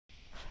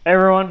Hey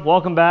everyone,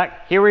 welcome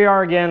back. Here we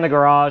are again in the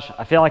garage.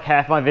 I feel like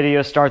half my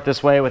videos start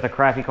this way with a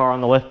crappy car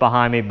on the lift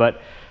behind me,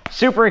 but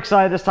super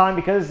excited this time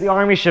because it's the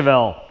Army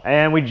Chevelle.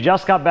 And we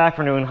just got back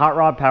from doing Hot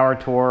Rod Power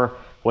Tour,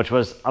 which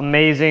was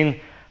amazing.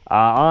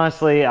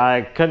 Honestly,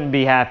 I couldn't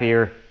be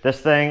happier. This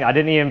thing, I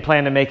didn't even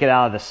plan to make it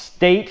out of the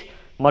state,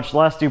 much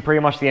less do pretty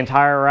much the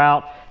entire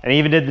route. And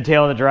even did the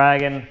Tail of the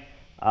Dragon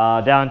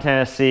down in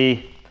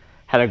Tennessee.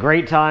 Had a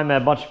great time,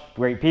 met a bunch of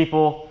great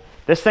people.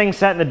 This thing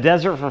sat in the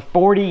desert for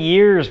 40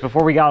 years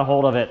before we got a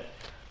hold of it.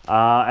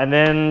 And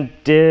then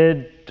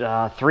did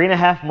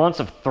 3.5 months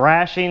of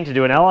thrashing to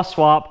do an LS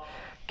swap,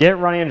 get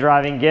running and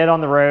driving, get on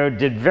the road,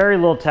 did very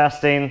little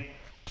testing,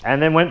 and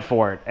then went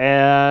for it.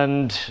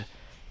 And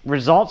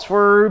results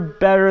were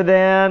better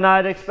than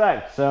I'd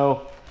expect.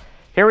 So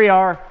here we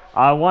are.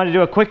 I wanted to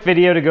do a quick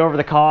video to go over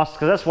the cost,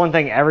 because that's one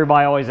thing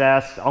everybody always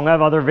asks. I'm gonna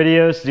have other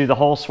videos to do the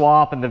whole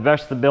swap and the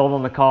rest of the build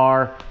on the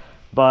car,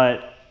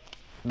 but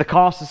the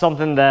cost is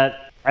something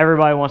that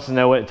everybody wants to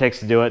know what it takes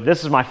to do it.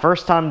 This is my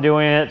first time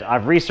doing it.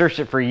 I've researched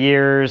it for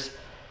years.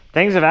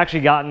 Things have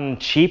actually gotten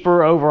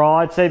cheaper overall,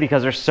 I'd say,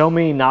 because there's so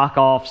many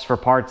knockoffs for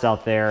parts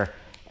out there,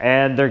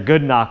 and they're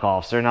good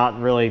knockoffs. They're not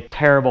really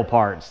terrible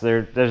parts.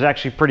 There's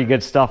actually pretty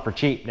good stuff for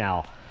cheap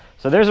now.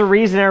 So there's a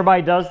reason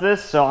everybody does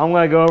this, so I'm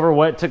going to go over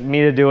what it took me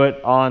to do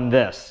it on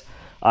this.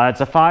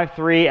 It's a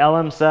 5.3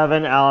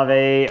 LM7 out of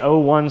a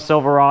 01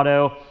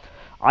 Silverado.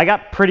 I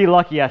got pretty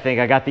lucky, I think.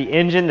 I got the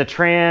engine, the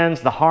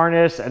trans, the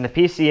harness, and the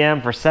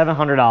PCM for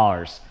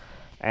 $700.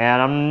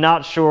 And I'm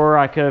not sure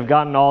I could have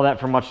gotten all that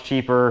for much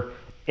cheaper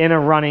in a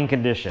running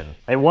condition.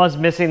 It was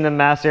missing the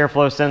mass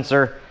airflow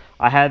sensor.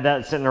 I had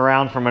that sitting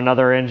around from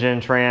another engine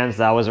trans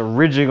that I was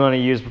originally going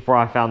to use before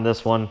I found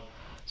this one.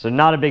 So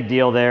not a big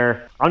deal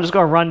there. I'm just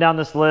going to run down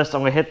this list. I'm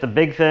going to hit the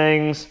big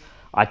things.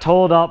 I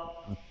totaled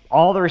up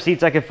all the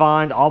receipts I could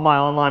find, all my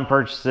online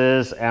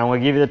purchases, and I'm going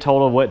to give you the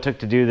total of what it took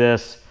to do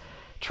this.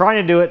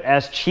 Trying to do it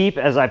as cheap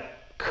as I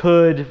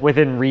could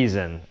within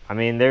reason. I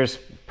mean, there's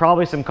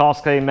probably some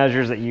cost-cutting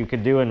measures that you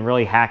could do and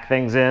really hack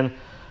things in,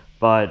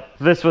 but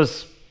this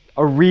was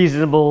a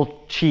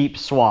reasonable, cheap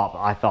swap,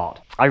 I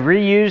thought. I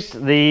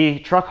reused the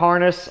truck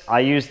harness. I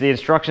used the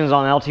instructions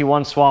on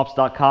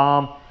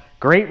lt1swaps.com.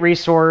 Great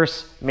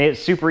resource, made it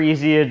super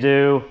easy to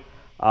do.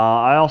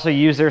 I also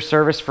used their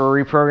service for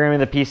reprogramming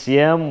the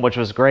PCM, which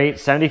was great,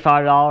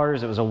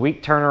 $75. It was a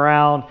week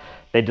turnaround.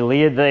 They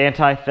deleted the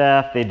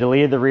anti-theft, they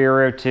deleted the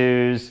rear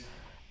O2s,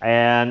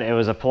 and it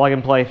was a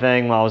plug-and-play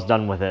thing when I was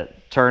done with it.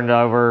 Turned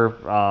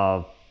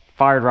over,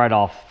 fired right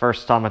off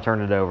first time I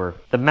turned it over.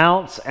 The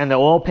mounts and the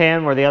oil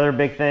pan were the other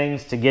big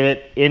things to get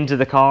it into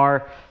the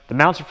car. The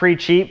mounts are pretty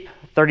cheap,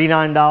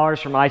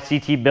 $39 from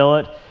ICT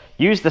Billet.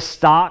 Used the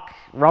stock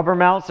rubber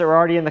mounts that were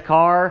already in the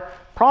car.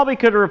 Probably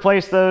could have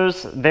replaced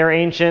those. They're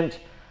ancient,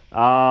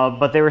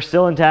 but they were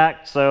still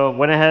intact, so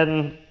went ahead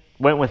and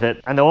went with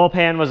it. And the oil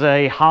pan was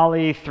a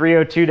Holley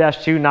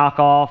 302-2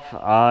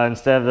 knockoff.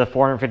 Instead of the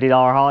 $450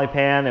 Holley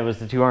pan, it was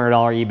the $200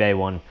 eBay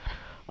one.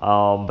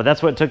 But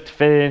that's what it took to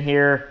fit it in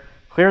here.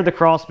 Cleared the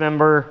cross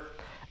member,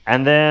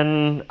 and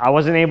then I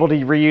wasn't able to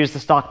reuse the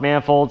stock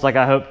manifolds like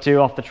I hoped to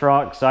off the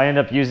truck, so I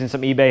ended up using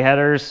some eBay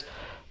headers.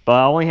 But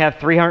I only have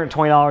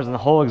 $320 in the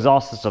whole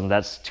exhaust system.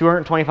 That's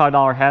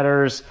 $225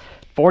 headers,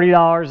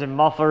 $40 in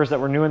mufflers that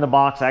were new in the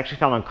box. I actually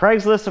found on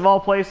Craigslist of all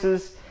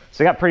places.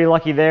 So I got pretty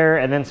lucky there,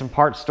 and then some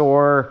parts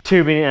store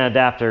tubing and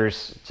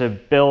adapters to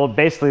build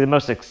basically the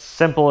most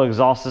simple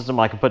exhaust system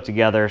I could put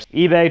together.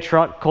 eBay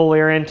truck cool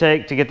air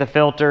intake to get the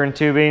filter and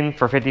tubing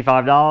for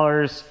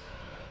 $55.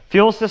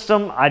 Fuel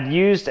system, I'd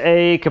used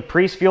a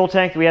Caprice fuel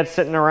tank that we had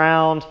sitting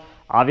around.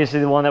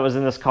 Obviously the one that was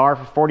in this car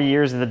for 40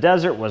 years in the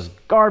desert was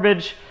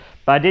garbage,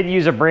 but I did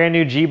use a brand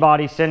new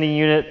G-body sending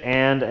unit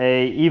and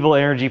a Evil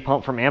Energy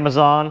pump from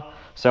Amazon.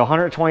 So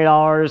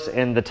 $120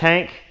 in the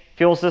tank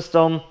fuel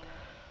system,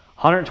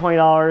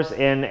 $120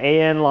 in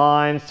AN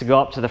lines to go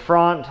up to the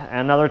front,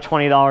 and another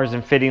 $20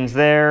 in fittings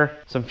there.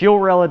 Some fuel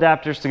rail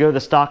adapters to go to the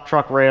stock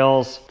truck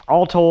rails.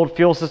 All told,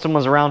 fuel system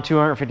was around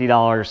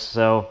 $250.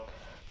 So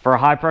for a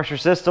high pressure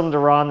system to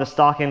run the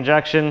stock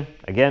injection,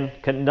 again,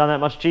 couldn't have done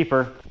that much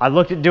cheaper. I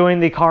looked at doing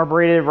the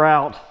carbureted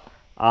route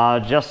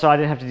just so I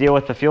didn't have to deal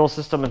with the fuel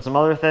system and some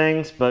other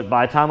things, but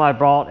by the time I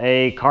brought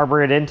a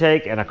carbureted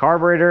intake and a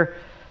carburetor,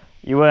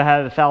 you would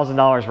have had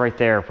 $1,000 right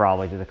there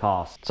probably to the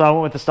cost. So I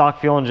went with the stock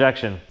fuel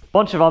injection.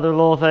 Bunch of other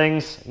little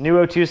things. New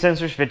O2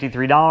 sensors,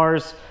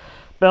 $53.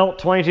 Belt,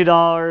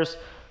 $22.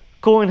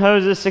 Cooling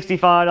hoses,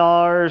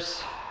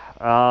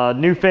 $65.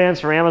 New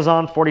fans from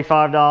Amazon,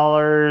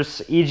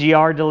 $45.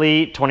 EGR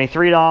delete,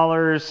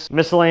 $23.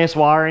 Miscellaneous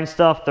wiring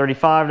stuff,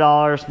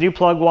 $35. New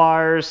plug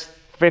wires,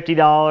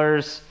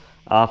 $50.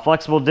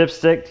 Flexible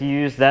dipstick to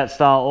use that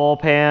style oil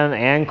pan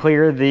and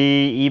clear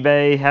the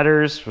eBay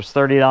headers was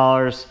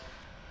 $30.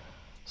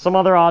 Some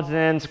other odds and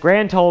ends.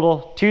 Grand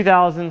total,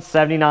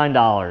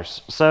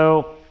 $2,079.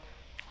 So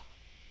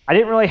I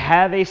didn't really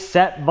have a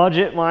set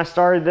budget when I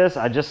started this.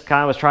 I just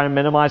kind of was trying to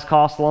minimize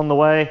costs along the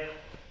way.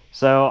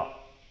 So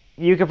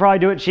you could probably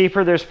do it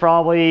cheaper. There's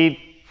probably,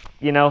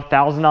 you know,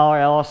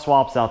 $1,000 LS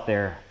swaps out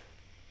there.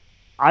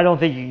 I don't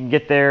think you can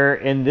get there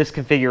in this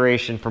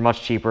configuration for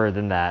much cheaper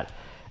than that.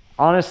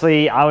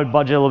 Honestly, I would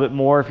budget a little bit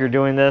more if you're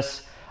doing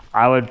this.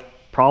 I would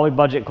probably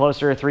budget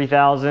closer to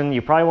 $3,000.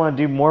 You probably want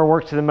to do more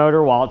work to the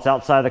motor while it's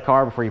outside the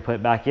car before you put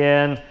it back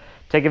in.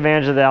 Take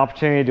advantage of the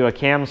opportunity to do a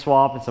cam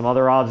swap and some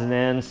other odds and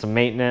ends, some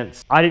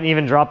maintenance. I didn't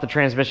even drop the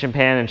transmission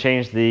pan and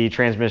change the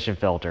transmission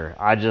filter.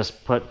 I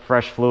just put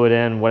fresh fluid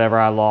in, whatever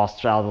I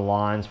lost out of the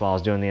lines while I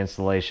was doing the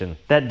installation.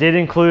 That did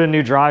include a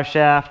new drive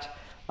shaft,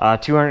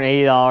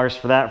 $280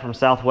 for that from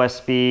Southwest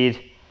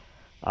Speed,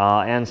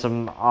 and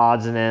some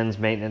odds and ends,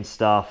 maintenance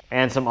stuff,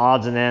 and some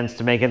odds and ends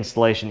to make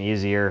installation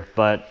easier.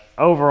 But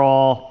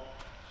overall,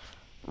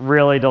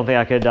 really don't think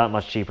I could have done it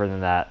much cheaper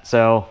than that.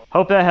 So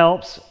hope that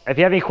helps. If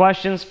you have any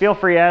questions, feel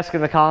free to ask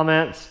in the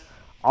comments.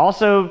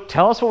 Also,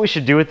 tell us what we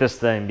should do with this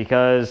thing,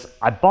 because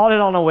I bought it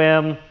on a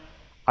whim.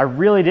 I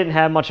really didn't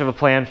have much of a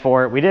plan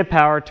for it. We did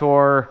power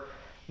tour.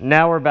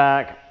 Now we're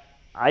back.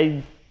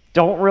 I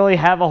don't really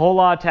have a whole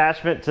lot of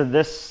attachment to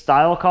this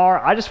style car.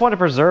 I just want to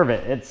preserve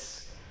it.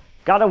 It's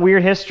got a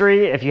weird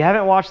history. If you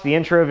haven't watched the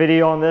intro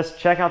video on this,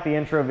 check out the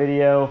intro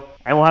video.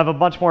 And we'll have a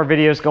bunch more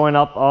videos going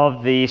up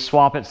of the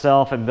swap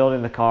itself and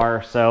building the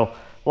car. So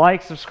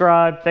like,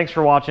 subscribe. Thanks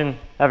for watching.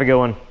 Have a good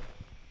one.